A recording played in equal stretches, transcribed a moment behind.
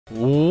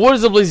What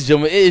is up, ladies and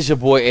gentlemen? It is your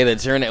boy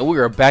AyeThatsAaron, and we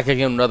are back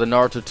again with another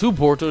Naruto 2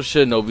 Boruto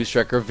Shinobi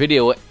Striker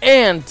video.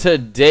 And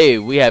today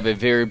we have a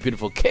very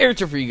beautiful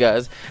character for you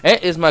guys, and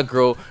it is my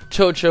girl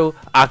Cho Cho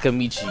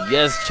Akamichi.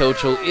 Yes, Cho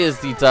Cho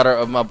is the daughter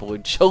of my boy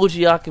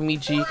Choji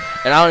Akamichi,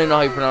 and I don't even know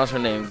how you pronounce her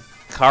name.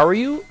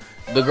 Karyu,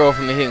 the girl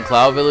from the Hidden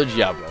Cloud Village.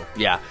 Yeah, bro.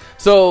 Yeah.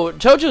 So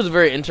Cho Cho is a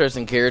very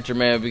interesting character,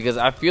 man, because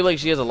I feel like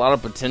she has a lot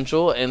of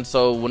potential. And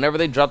so whenever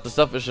they dropped the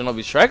stuff of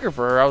Shinobi Striker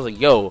for her, I was like,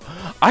 yo,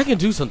 I can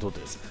do something with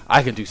this.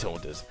 I can do something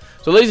with this.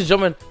 So ladies and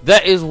gentlemen,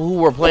 that is who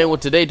we're playing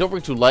with today. Don't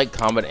forget to like,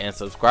 comment, and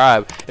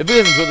subscribe. If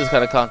you guys enjoy this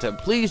kind of content,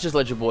 please just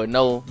let your boy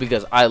know,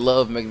 because I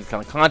love making this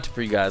kind of content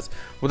for you guys.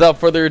 Without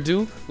further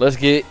ado, let's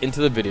get into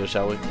the video,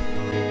 shall we?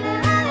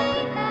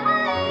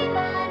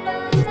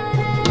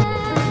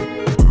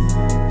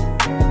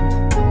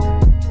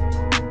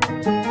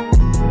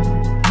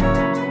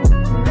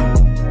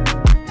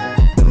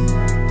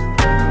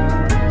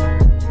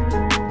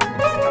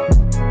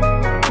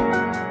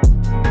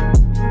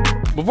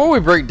 Before we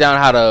break down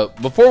how to,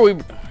 before we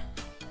get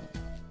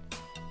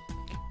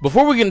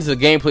into the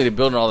gameplay to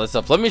build and all that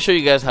stuff, let me show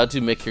you guys how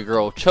to make your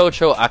girl Cho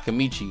Cho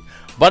Akamichi.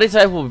 Body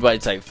type will be body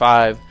type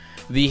 5.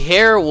 The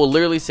hair will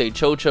literally say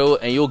Cho Cho,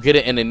 and you'll get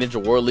it in a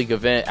Ninja World League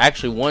event.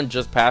 Actually, one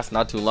just passed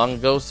not too long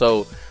ago,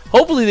 so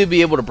hopefully they'll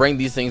be able to bring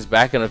these things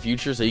back in the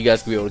future so you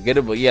guys can be able to get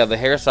it. But yeah, the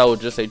hairstyle will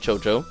just say Cho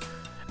Cho.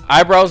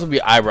 Eyebrows will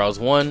be eyebrows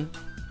 1.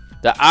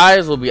 The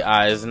eyes will be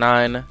eyes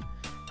 9.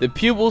 The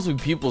pupils will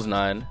be pupils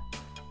 9.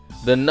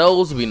 The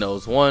nose will be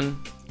nose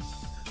 1.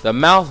 The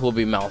mouth will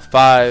be mouth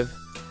 5.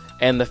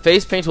 And the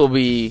face paint will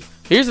be...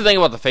 Here's the thing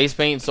about the face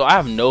paint. So I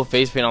have no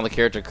face paint on the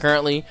character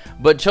currently,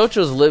 but Cho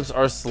Cho's lips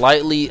are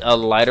slightly a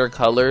lighter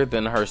color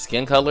than her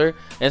skin color.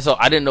 And so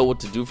I didn't know what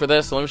to do for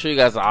that. So let me show you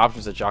guys the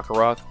options that y'all can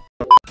rock.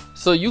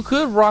 So you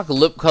could rock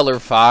lip color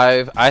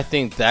 5. I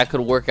think that could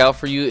work out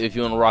for you if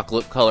you want to rock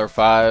lip color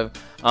 5.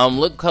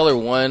 Lip color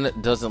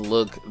 1 doesn't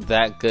look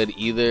that good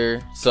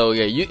either. So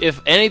yeah, you,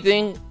 if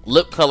anything,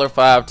 lip color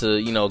 5 to,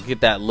 you know,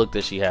 get that look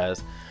that she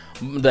has.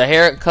 The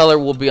hair color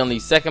will be on the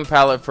second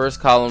palette, first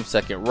column,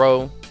 second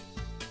row.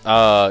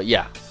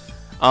 Yeah.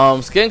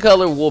 Skin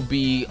color will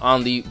be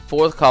on the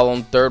fourth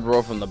column, third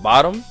row from the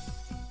bottom.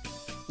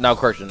 Now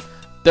correction,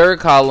 third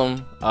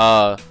column,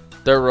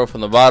 third row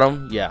from the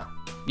bottom. Yeah.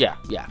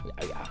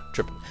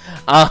 Tripping.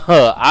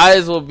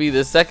 Eyes will be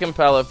the second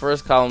palette,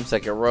 first column,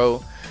 second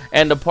row.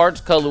 And the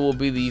parts color will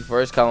be the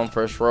first column,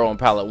 first row on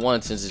palette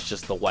 1, since it's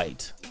just the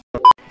white.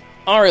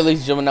 Alright, ladies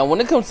and gentlemen, now when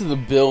it comes to the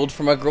build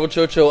for my girl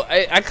Cho Cho,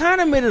 I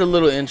kind of made it a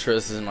little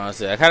interesting,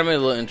 honestly. I kind of made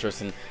it a little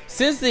interesting.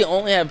 Since they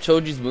only have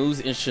Choji's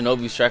moves in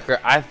Shinobi Striker,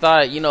 I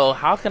thought, you know,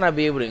 how can I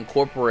be able to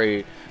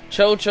incorporate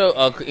Cho Cho,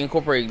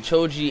 incorporate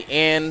Choji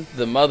and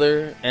the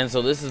mother? And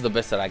so this is the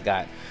best that I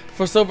got.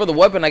 For the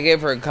weapon, I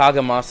gave her a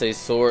Kagamasa's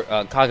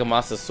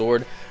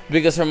sword,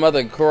 because her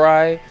mother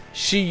Kurai,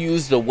 she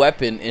used the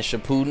weapon in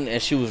Shippuden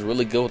and she was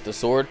really good with the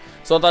sword.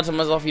 So I thought to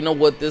myself, you know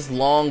what, this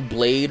long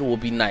blade will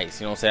be nice.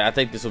 You know what I'm saying? I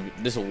think this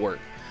will work.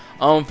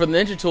 For the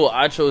ninja tool,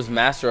 I chose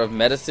Master of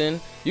Medicine.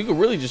 You could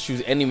really just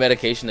choose any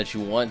medication that you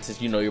want,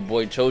 since you know your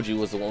boy Choji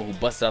was the one who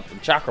busted out the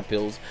chakra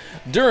pills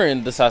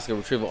during the Sasuke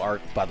retrieval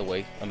arc. By the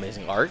way,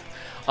 amazing arc.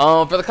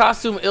 For the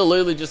costume, it'll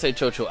literally just say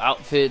Cho Cho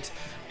outfit.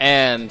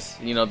 And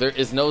you know,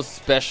 there's no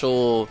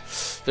special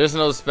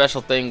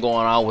thing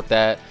going on with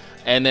that.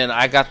 And then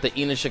I got the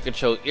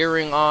Inashikacho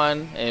earring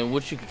on, and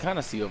which you can kind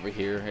of see over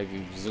here if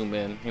you zoom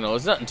in. You know,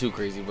 it's nothing too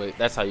crazy, but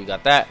that's how you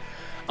got that.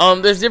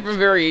 There's different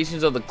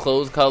variations of the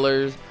clothes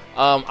colors.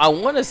 I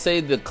want to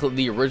say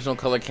the original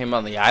color came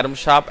out in the item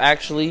shop,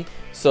 actually.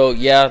 So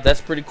yeah,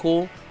 that's pretty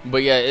cool.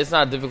 But yeah, it's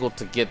not difficult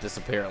to get this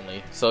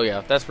apparently. So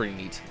yeah, that's pretty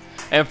neat.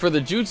 And for the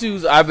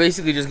jutsus, I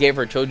basically just gave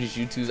her Choji's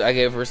jutsus. I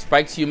gave her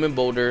Spiked Human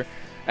Boulder,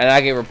 and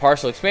I gave her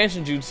Partial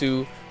Expansion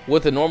Jutsu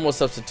with a normal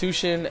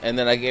substitution, and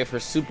then I gave her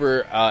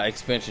Super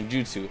Expansion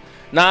Jutsu.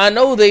 Now I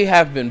know they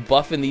have been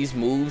buffing these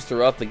moves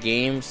throughout the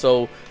game,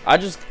 so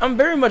I'm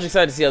very much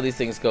excited to see how these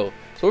things go.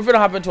 So we're gonna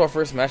hop into our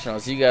first match, and I'll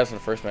see you guys when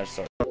the first match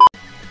starts.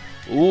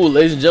 Ooh,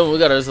 ladies and gentlemen, we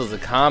got ourselves a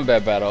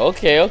combat battle.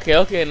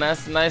 Okay.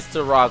 Nice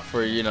to rock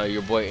for, you know,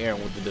 your boy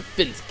Aaron with the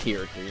defense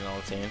character. You know what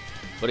I'm saying?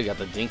 What do you got,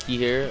 the dinky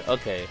here?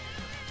 Okay.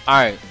 All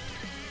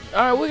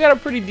right, we got a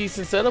pretty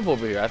decent setup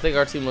over here. I think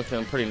our team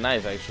looking pretty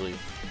nice, actually.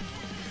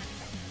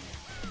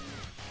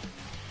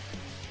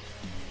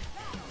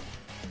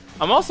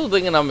 I'm also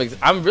thinking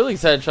I'm really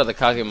excited to try the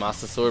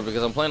Kagemasa sword,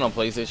 because I'm playing on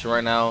PlayStation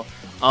right now.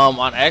 On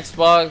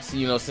Xbox,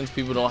 you know, since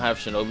people don't have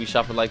Shinobi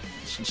shop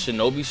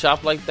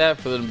like that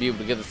for them to be able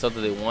to get the stuff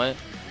that they want.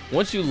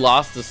 Once you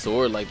lost the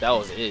sword, like, that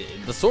was it.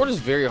 The sword is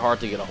very hard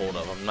to get a hold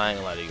of. I'm not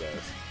gonna lie to you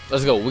guys.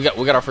 Let's go. We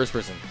got our first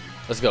person.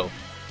 Let's go.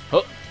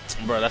 Oh,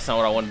 bro, that's not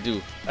what I want to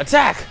do.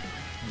 Attack!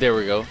 There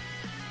we go.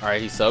 All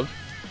right, he subbed.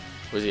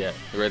 Where's he at?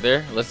 Right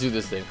there. Let's do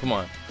this thing. Come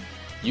on.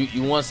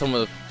 You want some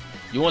of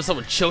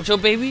Cho Cho,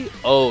 baby?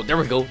 Oh, there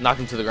we go. Knock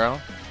him to the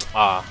ground.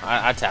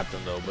 I tapped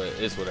him though, but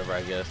it's whatever,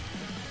 I guess.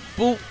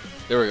 Boop.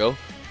 There we go.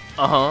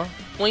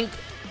 Blink.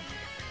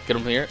 Get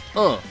him here.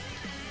 Wait.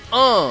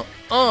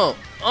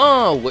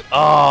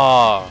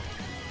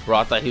 Bro,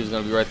 I thought he was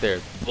gonna be right there.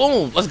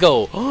 Boom, let's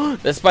go.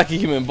 That spiky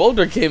human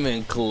boulder came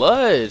in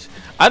clutch.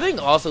 I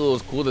think also it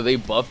was cool that they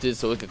buffed it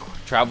so it could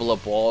travel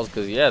up walls,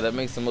 because yeah, that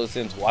makes the most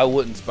sense. Why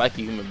wouldn't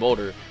spiky human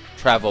boulder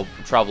travel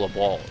up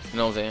walls? You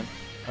know what I'm saying?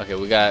 Okay,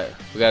 we got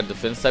a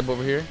defense type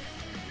over here.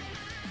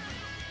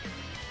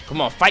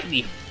 Come on, fight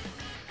me.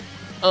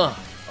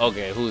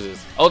 Okay, who's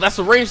this? Oh, that's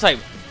the range type.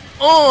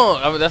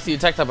 I mean, that's the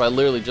attack type I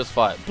literally just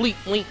fought. Bleep,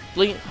 bleep,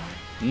 bleep.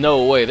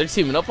 No way, they're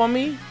teaming up on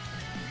me?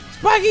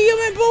 Spiky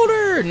human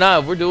boulder!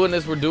 Nah, we're doing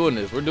this, we're doing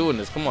this, we're doing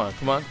this. Come on,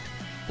 come on.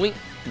 Blink,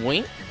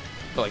 wink.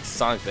 I feel like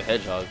Sonic the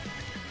Hedgehog.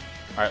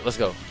 Alright, let's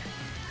go.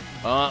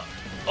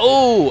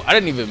 Oh, I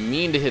didn't even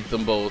mean to hit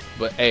them both,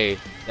 but hey,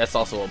 that's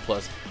also a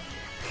plus.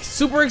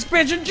 Super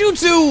expansion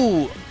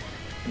jutsu!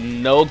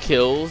 No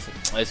kills.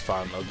 It's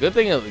fine though. Good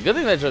thing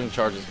that Junk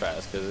charges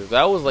fast, because if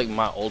that was like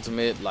my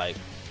ultimate, like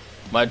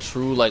my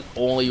true like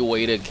only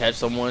way to catch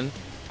someone,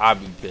 I'd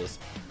be pissed.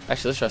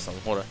 Actually, let's try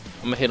something. Hold on.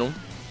 I'm gonna hit him.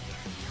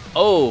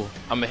 Oh,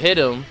 I'm gonna hit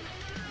him.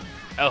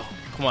 Oh,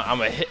 come on. I'm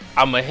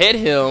gonna hit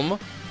him.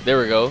 There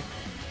we go.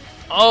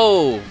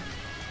 Oh,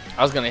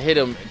 I was gonna hit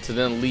him to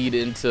then lead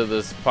into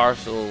this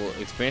partial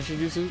expansion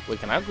jutsu. Wait,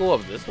 can I go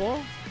up this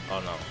wall?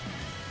 Oh no.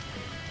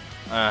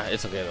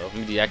 It's okay though. Let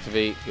me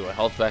deactivate. Get my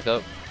health back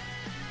up.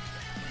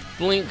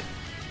 Blink.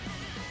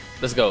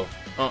 Let's go.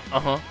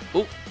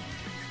 Oop.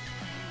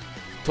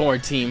 Don't worry,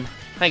 team.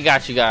 I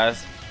got you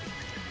guys.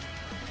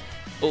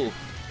 Oh.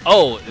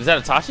 Oh, is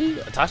that Itachi?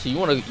 Itachi, you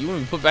wanna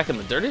be put back in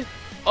the dirty?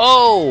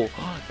 Oh,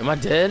 am I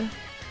dead?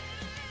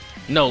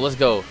 No, let's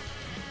go.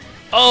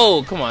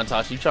 Oh, come on,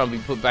 Itachi, you trying to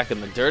be put back in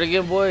the dirt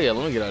again, boy? Yeah,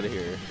 let me get out of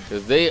here,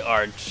 cause they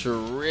are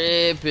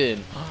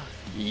tripping.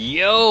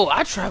 Yo,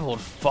 I traveled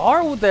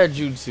far with that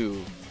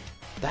jutsu.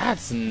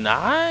 That's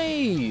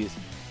nice.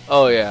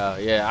 Oh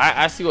yeah.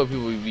 I see why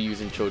people be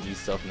using Choji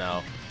stuff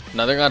now.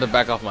 Now they're gonna have to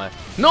back off my.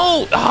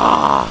 No!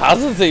 I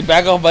was gonna say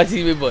back off my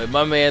teammate, but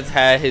my man's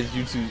had his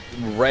jutsu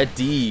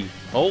ready.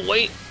 Oh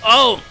wait!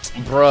 Oh,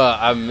 bruh,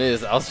 I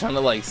missed. I was trying to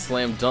like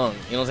slam dunk.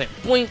 You know what I'm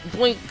saying? Blink,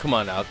 blink. Come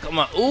on now. Come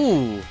on.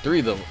 Ooh, 3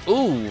 of them.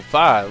 Ooh,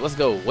 5. Let's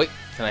go. Wait,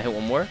 can I hit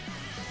one more?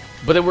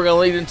 But then we're gonna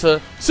lead into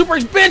super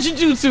expansion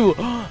jutsu.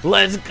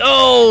 Let's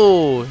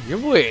go. Your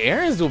boy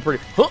Aaron's doing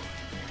pretty.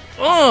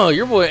 Oh,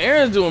 your boy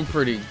Aaron's doing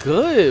pretty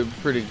good.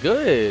 Pretty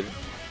good.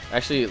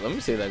 Actually, let me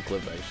see that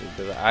clip actually,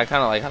 because I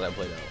kind of like how that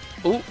played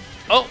out. Ooh,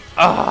 oh,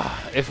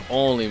 if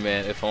only,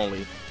 man, if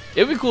only.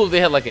 It'd be cool if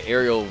they had like an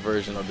aerial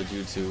version of the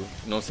jutsu. You know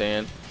what I'm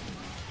saying?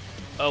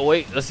 Oh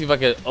wait, let's see if I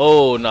can.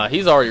 Oh nah,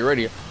 he's already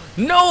ready.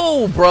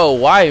 No, bro,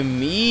 why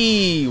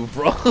me,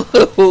 bro?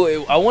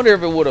 I wonder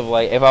if it would have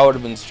like if I would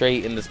have been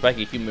straight in the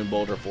spiky human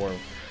boulder form.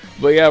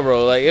 But yeah,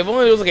 bro, like if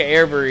only it was like an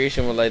air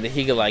variation where like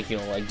he could like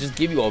like just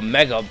give you a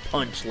mega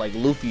punch like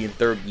Luffy in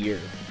 3rd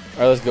gear. All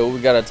right, let's go. We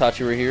got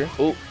Itachi right here.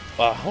 Oh.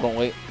 Hold on,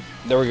 wait.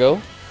 There we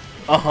go.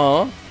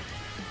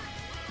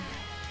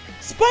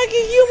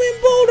 Spiky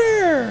human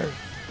boulder.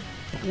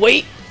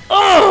 Wait.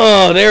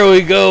 Oh, there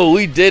we go.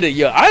 We did it.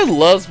 Yo, I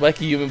love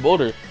spiky human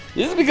boulder.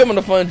 This is becoming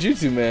a fun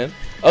jutsu, man.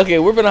 Okay,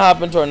 we're gonna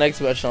hop into our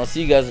next match, and I'll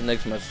see you guys when the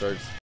next match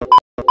starts.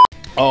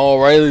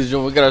 Alright, ladies and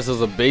gentlemen, we got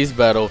ourselves a base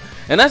battle,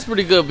 and that's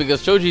pretty good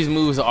because Choji's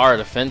moves are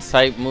defense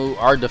type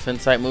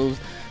moves.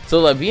 So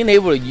like being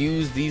able to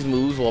use these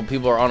moves while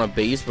people are on a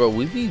base, bro,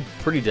 we'd be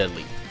pretty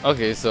deadly.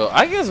 Okay, so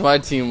I guess my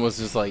team was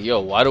just like,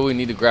 yo, why do we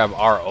need to grab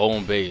our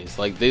own base?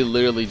 Like, they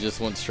literally just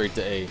went straight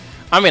to A.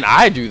 I mean,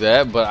 I do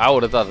that, but I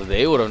would have thought that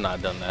they would have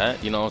not done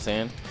that. You know what I'm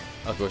saying?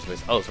 Of course,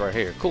 base. Oh, it's right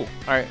here. Cool.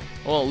 All right.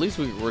 Well, at least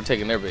we're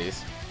taking their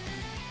base.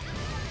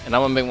 And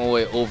I'm going to make my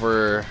way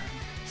over.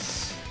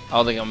 I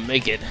don't think I'll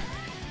make it.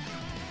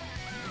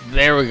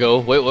 There we go.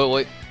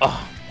 Wait.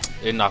 Oh,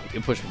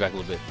 it pushed me back a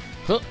little bit.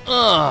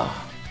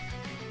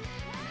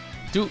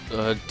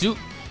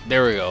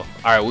 There we go.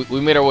 All right,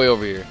 we made our way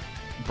over here.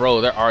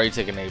 Bro, they're already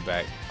taking A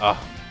back.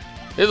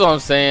 This is what I'm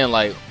saying.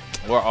 Like,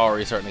 we're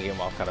already starting the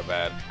game off kind of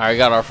bad. All right,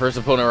 got our first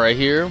opponent right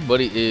here.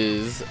 Buddy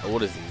is,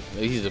 what is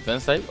he? He's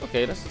defense type.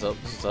 Okay, that's what's up.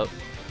 That's what's up.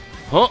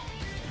 Huh?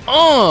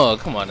 Oh,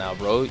 come on now,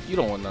 bro. You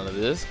don't want none of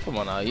this. Come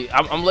on now.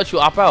 I'm gonna let you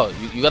opt out.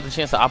 You got the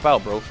chance to opt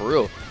out, bro. For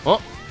real. Huh?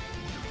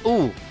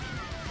 Ooh.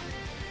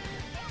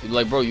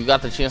 Like, bro, you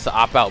got the chance to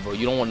opt out, bro.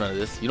 You don't want none of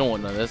this. You don't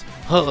want none of this.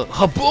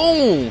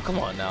 Boom! Come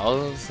on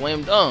now.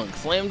 Slam dunk.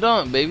 Slam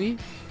dunk, baby.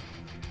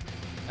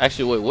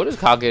 Actually, wait, what is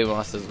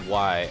Kagemas's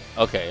Y?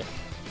 Okay.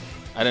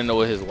 I didn't know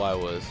what his Y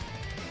was.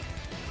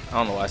 I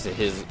don't know why I said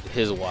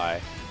his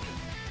Y.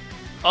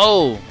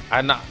 Oh,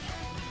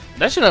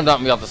 that shouldn't have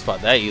knocked me off the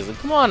spot that easily.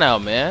 Come on now,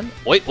 man.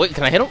 Wait,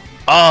 can I hit him?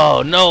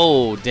 Oh,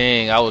 no.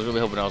 Dang, I was really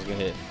hoping I was going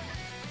to hit.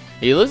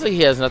 He looks like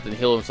he has nothing to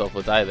heal himself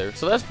with either,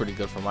 so that's pretty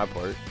good for my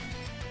part.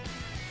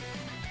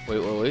 Wait.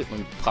 Let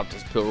me pop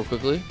this pill real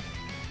quickly.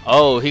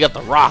 Oh, he got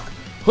the rock.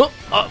 Huh.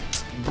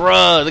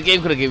 Bruh, the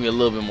game could have given me a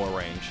little bit more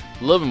range.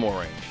 A little bit more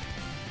range.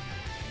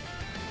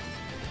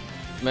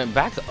 Man,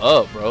 back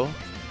up, bro.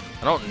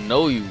 I don't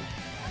know you.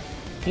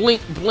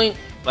 Blink.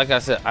 Like I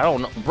said, I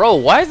don't know. Bro,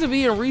 why is it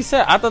being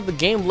reset? I thought the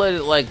game let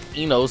it, like,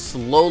 you know,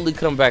 slowly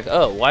come back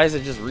up. Why is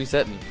it just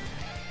resetting?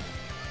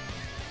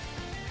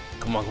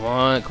 Come on, come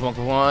on, come on,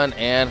 come on,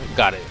 and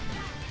got it.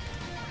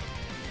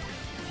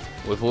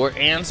 Wait for it,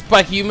 and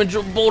spiky human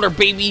boulder,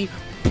 baby.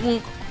 Boom.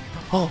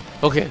 Oh,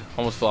 okay,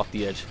 almost fell off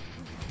the edge.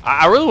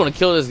 I really want to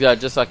kill this guy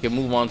just so I can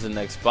move on to the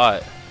next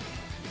spot.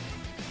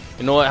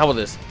 You know what? How about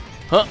this?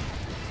 Huh?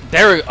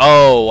 There we go.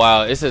 Oh,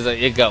 wow. It says that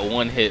it got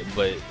one hit,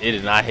 but it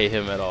did not hit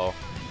him at all.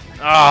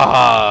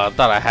 Ah, I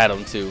thought I had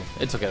him too.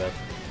 It's okay though.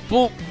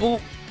 Boop,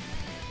 boop.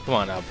 Come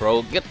on now,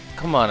 bro.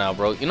 Come on now,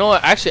 bro. You know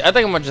what? Actually, I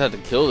think I might just have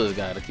to kill this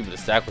guy to keep it a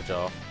stack with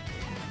y'all.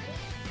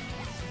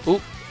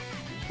 Ooh.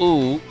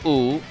 Ooh,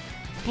 ooh.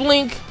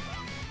 Blink.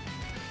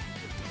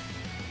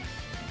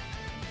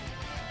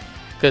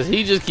 Because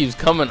he just keeps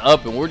coming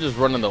up and we're just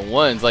running the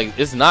ones. Like,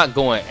 it's not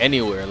going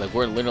anywhere. Like,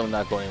 we're literally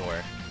not going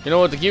anywhere. You know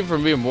what? To keep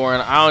from being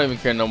boring, I don't even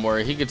care no more.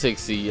 He could take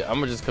C. I'm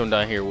going to just come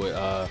down here with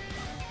and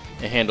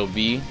handle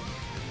B.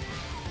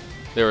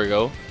 There we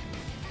go.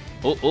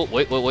 Oh, oh,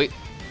 wait.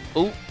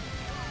 Oh.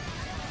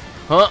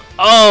 Huh?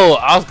 Oh,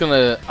 I was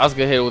gonna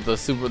hit it with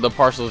the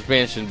partial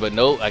expansion, but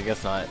nope, I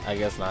guess not.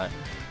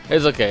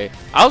 It's okay.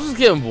 I was just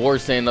getting bored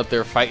staying up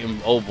there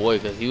fighting old boy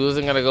because he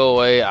wasn't gonna go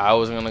away. I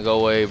wasn't gonna go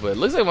away, but it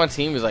looks like my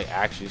team is like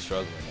actually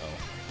struggling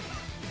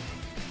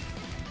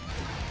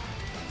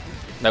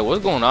though. Like,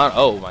 what's going on?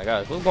 Oh my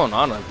gosh, what's going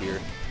on up here?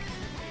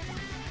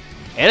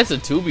 And it's a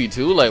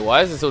 2v2. Like,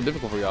 why is it so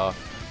difficult for y'all?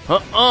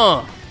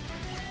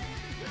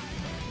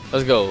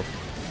 Let's go.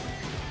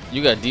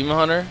 You got Demon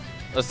Hunter?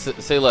 Let's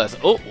say less.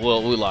 Oh,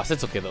 well, we lost.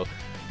 It's okay though.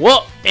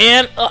 Well,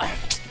 and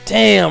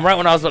damn, right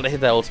when I was about to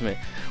hit that ultimate.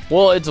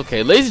 Well, it's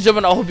okay. Ladies and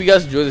gentlemen, I hope you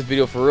guys enjoyed this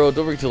video for real.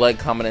 Don't forget to like,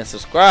 comment, and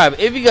subscribe.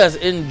 If you guys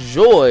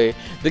enjoy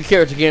the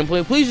character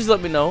gameplay, please just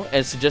let me know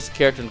and suggest a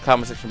character in the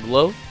comment section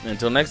below.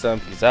 Until next time,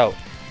 peace out.